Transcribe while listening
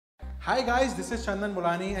Hi guys, this is Chandan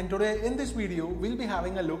Bolani and today in this video we'll be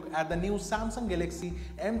having a look at the new Samsung Galaxy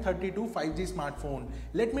M32 5G smartphone.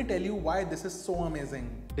 Let me tell you why this is so amazing.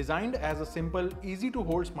 Designed as a simple, easy to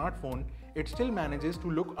hold smartphone, it still manages to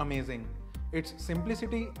look amazing. Its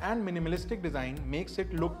simplicity and minimalistic design makes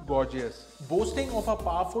it look gorgeous. Boasting of a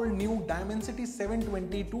powerful new Dimensity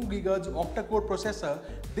 720 2GHz octa-core processor,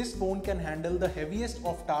 this phone can handle the heaviest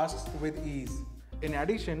of tasks with ease. In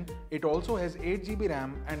addition, it also has 8GB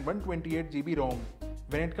RAM and 128GB ROM.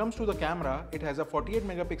 When it comes to the camera, it has a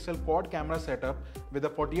 48MP quad camera setup with a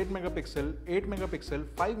 48MP, 8MP,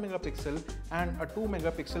 5MP and a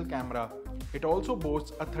 2MP camera. It also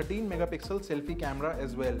boasts a 13MP selfie camera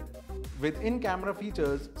as well. With in-camera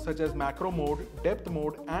features such as macro mode, depth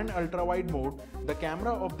mode and ultra-wide mode, the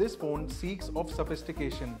camera of this phone seeks of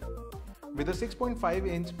sophistication. With a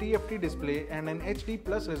 6.5-inch TFT display and an HD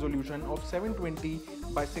Plus resolution of 720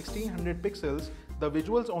 by 1600 pixels, the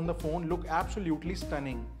visuals on the phone look absolutely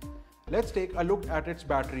stunning. Let's take a look at its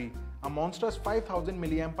battery. A monstrous 5000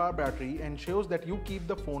 mAh battery ensures that you keep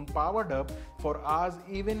the phone powered up for hours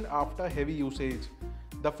even after heavy usage.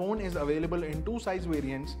 The phone is available in two size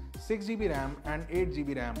variants, 6GB RAM and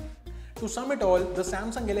 8GB RAM. To sum it all, the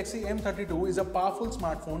Samsung Galaxy M32 is a powerful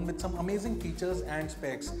smartphone with some amazing features and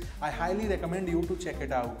specs. I highly recommend you to check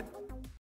it out.